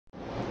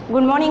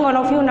Good morning all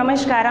of you,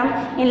 Namaskaram.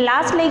 In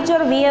last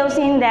lecture we have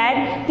seen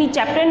that the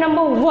chapter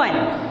number 1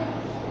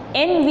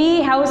 and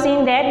we have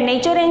seen that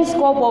nature and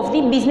scope of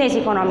the business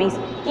economics.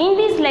 In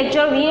this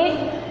lecture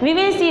we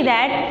will see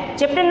that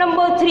chapter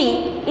number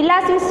 3,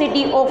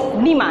 elasticity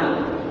of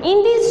demand.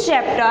 In this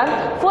chapter,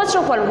 first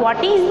of all,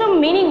 what is the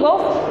meaning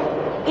of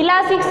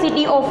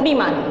elasticity of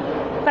demand?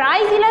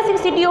 Price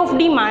elasticity of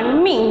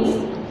demand means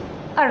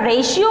a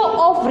ratio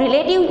of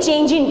relative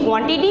change in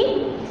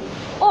quantity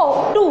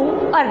or to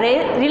a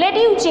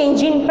relative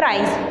change in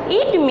price.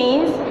 It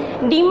means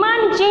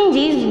demand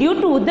changes due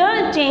to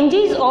the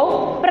changes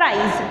of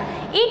price.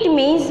 It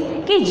means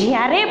કે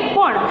જ્યારે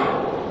પણ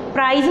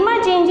પ્રાઇસમાં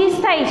changes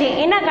થાય છે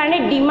એના કારણે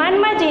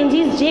ડિમાન્ડમાં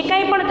changes જે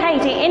કાંઈ પણ થાય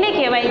છે એને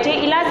કહેવાય છે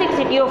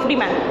elasticity of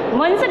demand.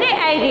 Once again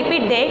I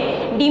repeat that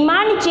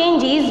demand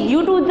changes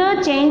due to the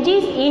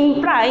changes in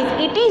price.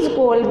 It is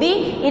called the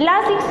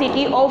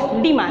elasticity of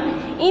demand.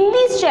 In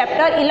this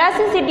chapter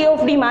elasticity of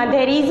demand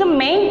there is a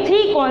main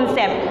three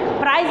concepts: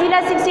 price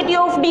elasticity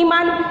of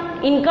demand,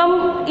 income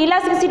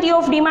elasticity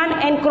of demand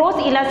and cross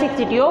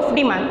elasticity of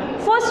demand.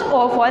 First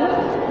of all,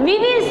 we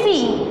will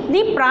see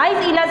the price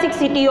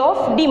elasticity of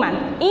demand.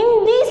 In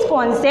this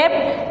concept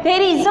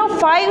there is a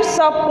 5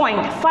 sub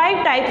point,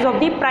 5 types of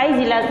the price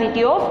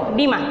elasticity of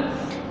demand.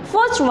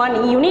 First one,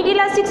 unit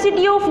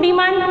elasticity of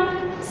demand.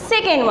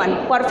 Second one,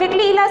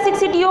 perfectly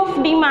elasticity of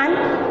demand.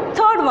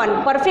 Third one,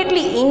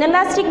 perfectly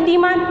inelastic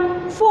demand.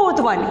 Fourth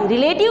one,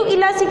 relative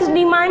elastic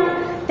demand.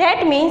 That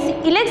means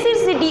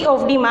elasticity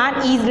of demand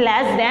is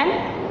less than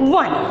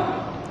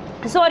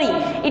 1. Sorry,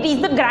 it is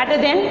the greater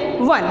than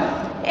 1.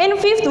 And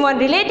fifth one,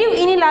 relative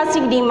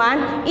inelastic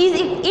demand is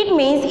it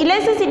means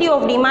elasticity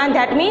of demand,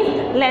 that means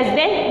less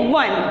than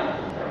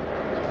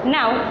 1.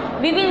 Now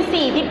we will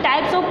see the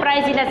types of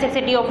price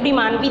elasticity of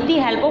demand with the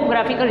help of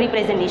graphical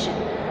representation.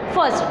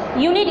 First,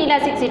 unit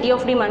elasticity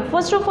of demand.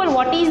 First of all,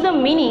 what is the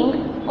meaning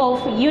of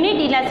unit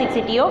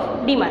elasticity of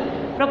demand?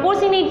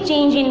 Proportionate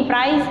change in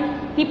price,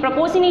 the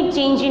proportionate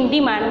change in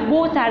demand,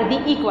 both are the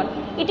equal.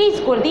 It is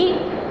called the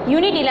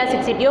unit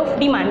elasticity of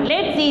demand.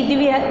 Let's see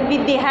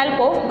with the help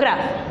of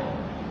graph.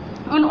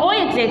 On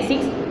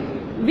y-axis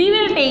we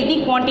will take the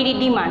quantity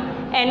demand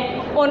and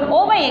on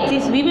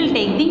y-axis we will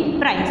take the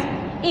price.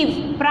 If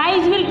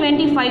price will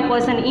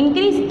 25%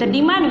 increase, the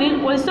demand will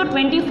also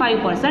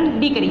 25%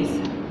 decrease.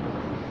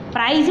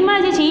 પ્રાઇઝમાં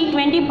જે છે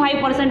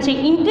 25% છે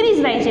increase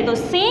થાય છે તો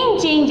same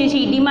change જે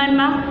છે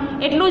ડિમાન્ડમાં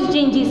એટલો જ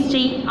ચેન્જીસ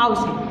છે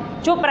આવશે.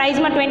 જો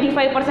પ્રાઇઝમાં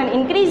 25%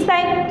 ઇન્ક્રીઝ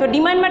થાય તો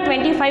ડિમાન્ડમાં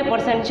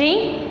 25% છે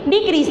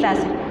ડિક્રીઝ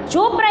થશે.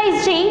 જો પ્રાઇસ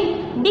છે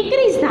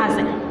ડિક્રીઝ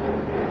થશે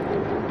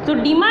તો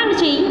ડિમાન્ડ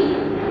છે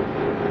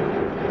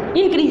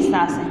ઇન્ક્રીઝ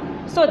થશે.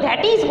 So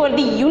that is called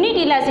the unit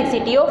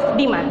elasticity of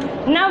demand.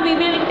 Now we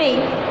will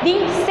take the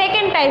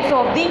second types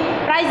of the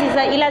price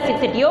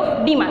elasticity of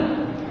demand.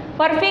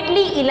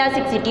 Perfectly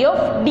elasticity of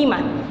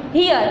demand.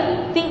 Here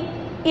the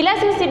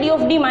elasticity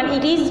of demand,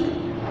 it is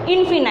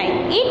infinite.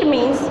 It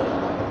means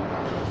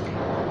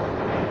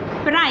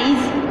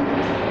price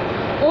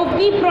of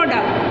the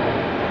product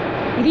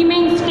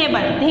remains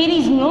stable. There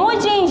is no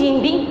change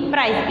in the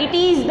price. It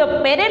is the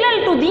parallel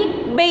to the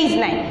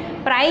baseline.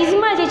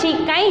 પ્રાઇઝમાં જે છે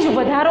કાંઈ જ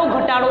વધારો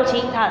ઘટાડો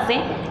છે થશે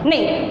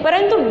નહીં,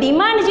 પરંતુ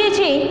ડિમાન્ડ જે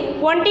છે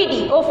ક્વોન્ટિટી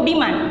ઓફ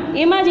ડિમાન્ડ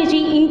એમાં જે છે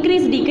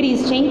ઇન્ક્રીઝ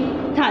ડિક્રીઝ છે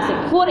થશે.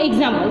 For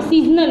example,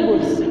 seasonal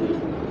goods.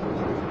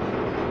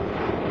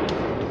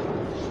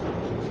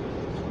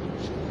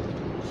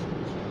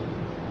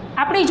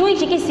 આપણે જોઈએ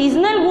છે કે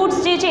સિઝનલ ગુડ્સ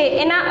જે છે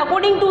એના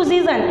અકોર્ડિંગ ટુ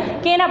સિઝન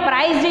કે એના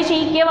પ્રાઇસ જે છે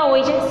એ કેવા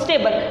હોય છે?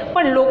 સ્ટેબલ.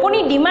 પણ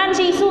લોકોની ડિમાન્ડ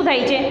છે એ શું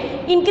થાય છે?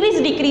 ઇન્ક્રીઝ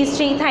ડિક્રીઝ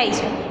છે એ થાય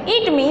છે.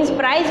 It means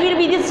price will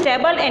be the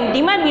stable and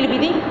demand will be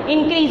the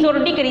increase or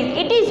decrease.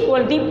 It is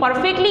called the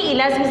perfectly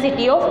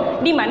elasticity of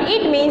demand.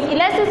 It means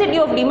elasticity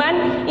of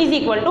demand is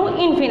equal to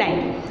infinite.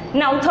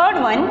 Now third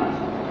one,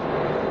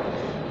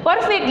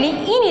 perfectly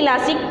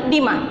inelastic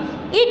demand.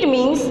 It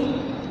means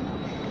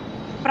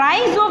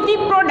price of the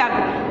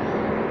product,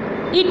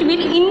 it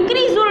will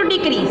increase or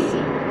decrease,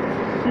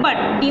 but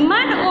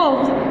demand of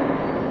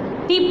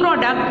the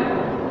product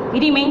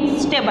remains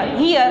stable.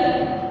 Here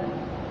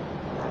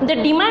the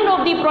demand of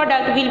the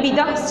product will be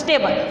the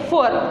stable.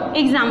 For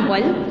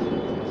example,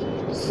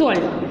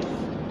 salt.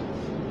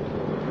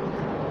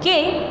 કે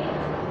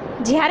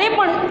જ્યારે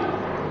પણ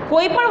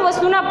કોઈ પણ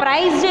વસ્તુના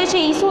price જે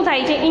છે એ શું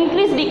થાય છે?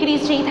 ઇન્ક્રીઝ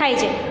ડિક્રીઝ છે એ થાય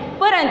છે,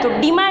 પરંતુ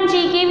ડિમાન્ડ છે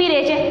એ કેવી રહે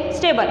છે?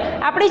 સ્ટેબલ.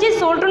 આપણે જે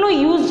સોલ્ટનો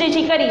યુઝ જે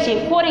છે કરી છે,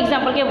 ફોર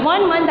એક્ઝામ્પલ કે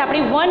 1 મંથ આપણે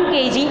 1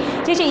 kg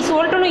જે છે એ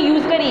સોલ્ટનો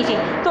યુઝ કરીએ છીએ,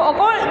 તો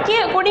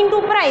અકોર્ડિંગ ટુ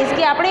પ્રાઇસ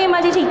કે આપણે એમાં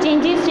જે છે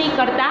ચેન્જીસ છે એ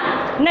કરતા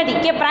નથી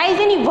કે પ્રાઇસ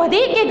એની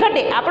વધે કે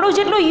ઘટે, આપણો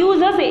જેટલો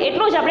યુઝ હશે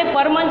એટલો જ આપણે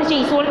પર મંથ છે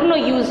એ સોલ્ટનો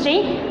યુઝ છે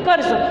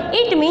કરશું.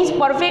 It means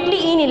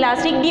perfectly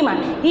ઇનઇલાસ્ટિક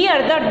demand. Here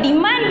the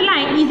demand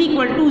line is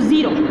equal to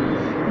 0.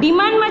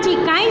 ડિમાન્ડમાં જે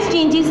કાંઈ જ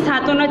ચેન્જીસ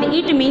થતો નથી.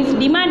 It means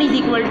demand is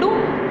equal to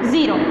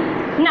 0.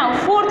 Now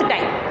fourth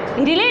type,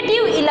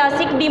 relative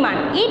elastic demand.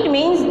 It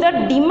means the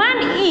demand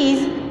is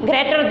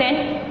greater than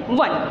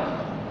 1.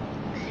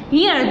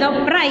 Here the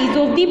price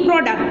of the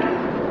product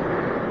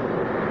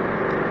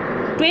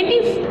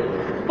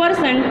 20%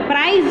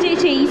 price જે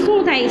છે એ શું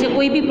થાય છે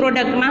કોઈ બી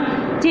પ્રોડક્ટમાં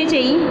જે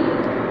છે એ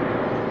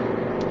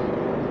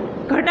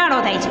ઘટાડો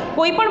થાય છે.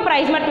 કોઈ પણ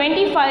પ્રાઇસમાં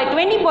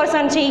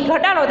 20% છે એ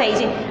ઘટાડો થાય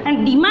છે અને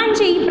ડિમાન્ડ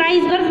છે એ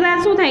પ્રાઇસ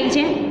કરતાં શું થાય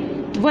છે,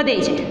 વધે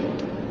છે.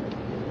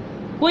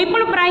 કોઈ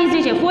પણ પ્રાઇસ જે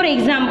છે, ફોર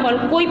એક્ઝામ્પલ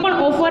કોઈ પણ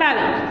ઓફર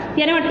આવે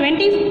ત્યારે એમાં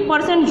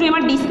 20% જો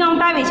એમાં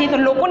ડિસ્કાઉન્ટ આવે છે તો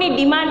લોકોની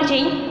ડિમાન્ડ છે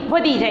એ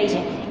વધી જાય છે.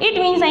 ઇટ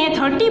મીન્સ અહીંયા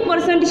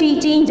 30% છે એ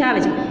ચેન્જ આવે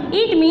છે.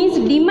 It means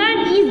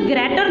demand is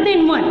greater than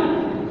 1.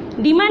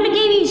 Demand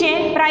કેવી છે,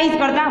 પ્રાઇસ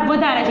કરતાં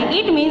વધારે છે.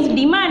 It means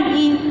demand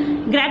is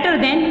greater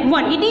than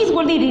 1. It is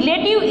called the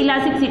relative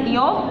elasticity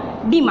of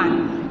demand.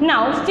 Now,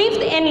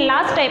 fifth and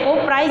last type of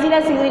price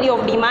elasticity of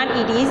demand,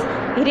 it is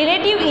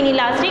relative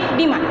inelastic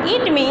demand.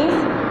 It means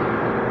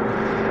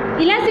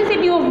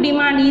elasticity of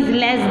demand is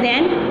less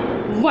than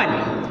 1.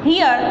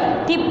 Here,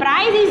 the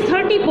price is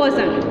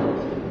 30%.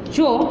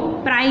 જો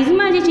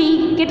પ્રાઇઝમાં જે છે એ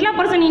કેટલા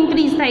percent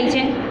increase થાય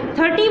છે,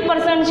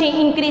 30% છે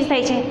increase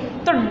થાય છે,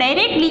 તો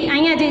ડાયરેક્ટલી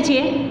અહીંયા જે છે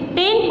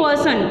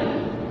 10%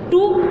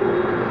 ટુ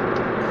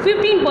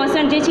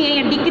 15% જે છે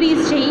અહીંયા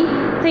ડિક્રીઝ છે એ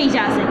થઈ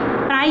જશે.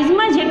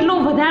 પ્રાઇઝમાં જેટલો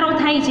વધારો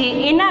થાય છે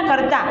એના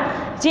કરતાં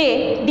જે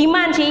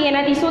ડિમાન્ડ છે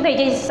એનાથી શું થઈ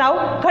જાય, સાવ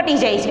ઘટી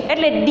જાય છે.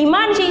 એટલે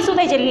ડિમાન્ડ છે એ શું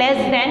થાય છે, less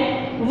than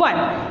 1.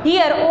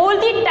 Here all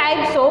the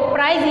types of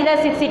price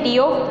elasticity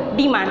of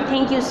demand.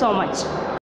 Thank you so much.